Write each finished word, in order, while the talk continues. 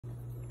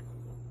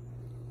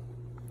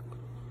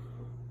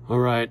All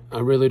right, I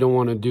really don't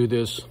want to do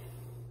this.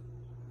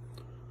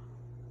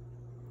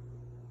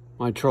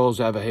 My trolls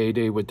have a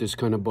heyday with this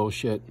kind of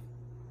bullshit.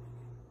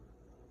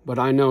 But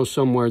I know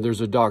somewhere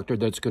there's a doctor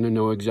that's going to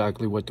know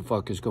exactly what the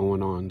fuck is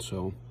going on,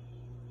 so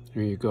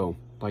here you go.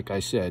 Like I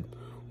said,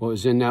 what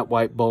was in that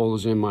white bowl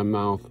is in my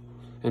mouth.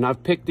 And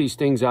I've picked these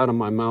things out of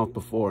my mouth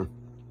before.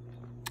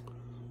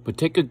 But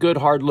take a good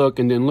hard look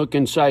and then look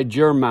inside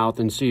your mouth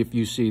and see if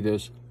you see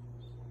this.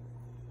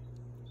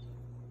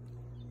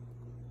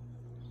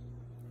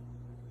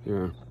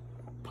 Here,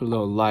 put a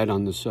little light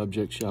on the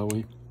subject, shall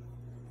we?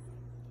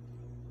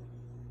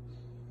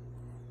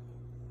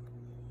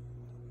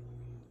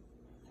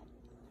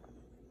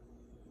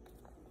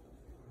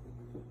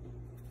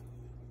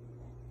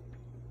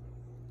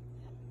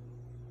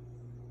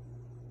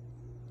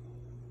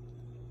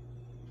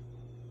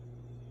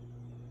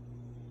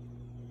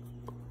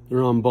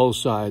 They're on both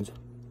sides.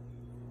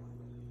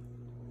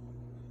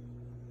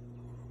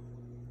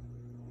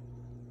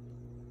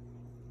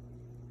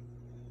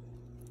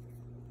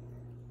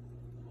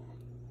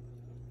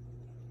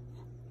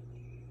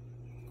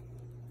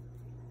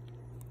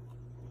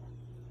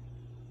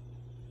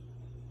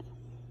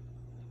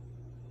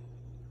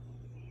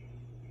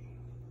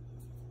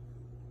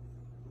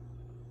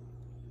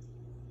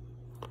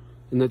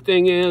 And the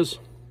thing is,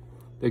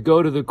 they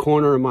go to the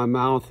corner of my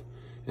mouth,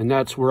 and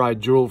that's where I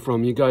drool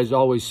from. You guys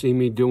always see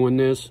me doing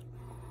this,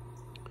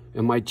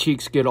 and my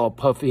cheeks get all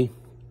puffy.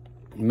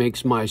 It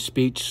makes my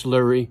speech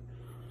slurry.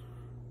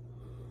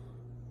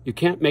 You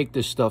can't make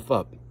this stuff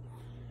up.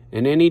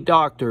 And any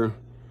doctor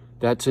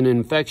that's an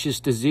infectious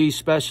disease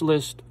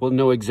specialist will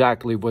know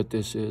exactly what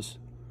this is.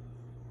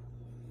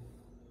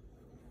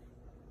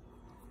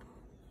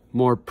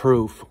 More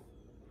proof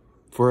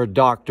for a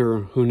doctor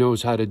who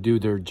knows how to do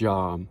their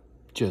job.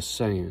 Just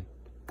saying.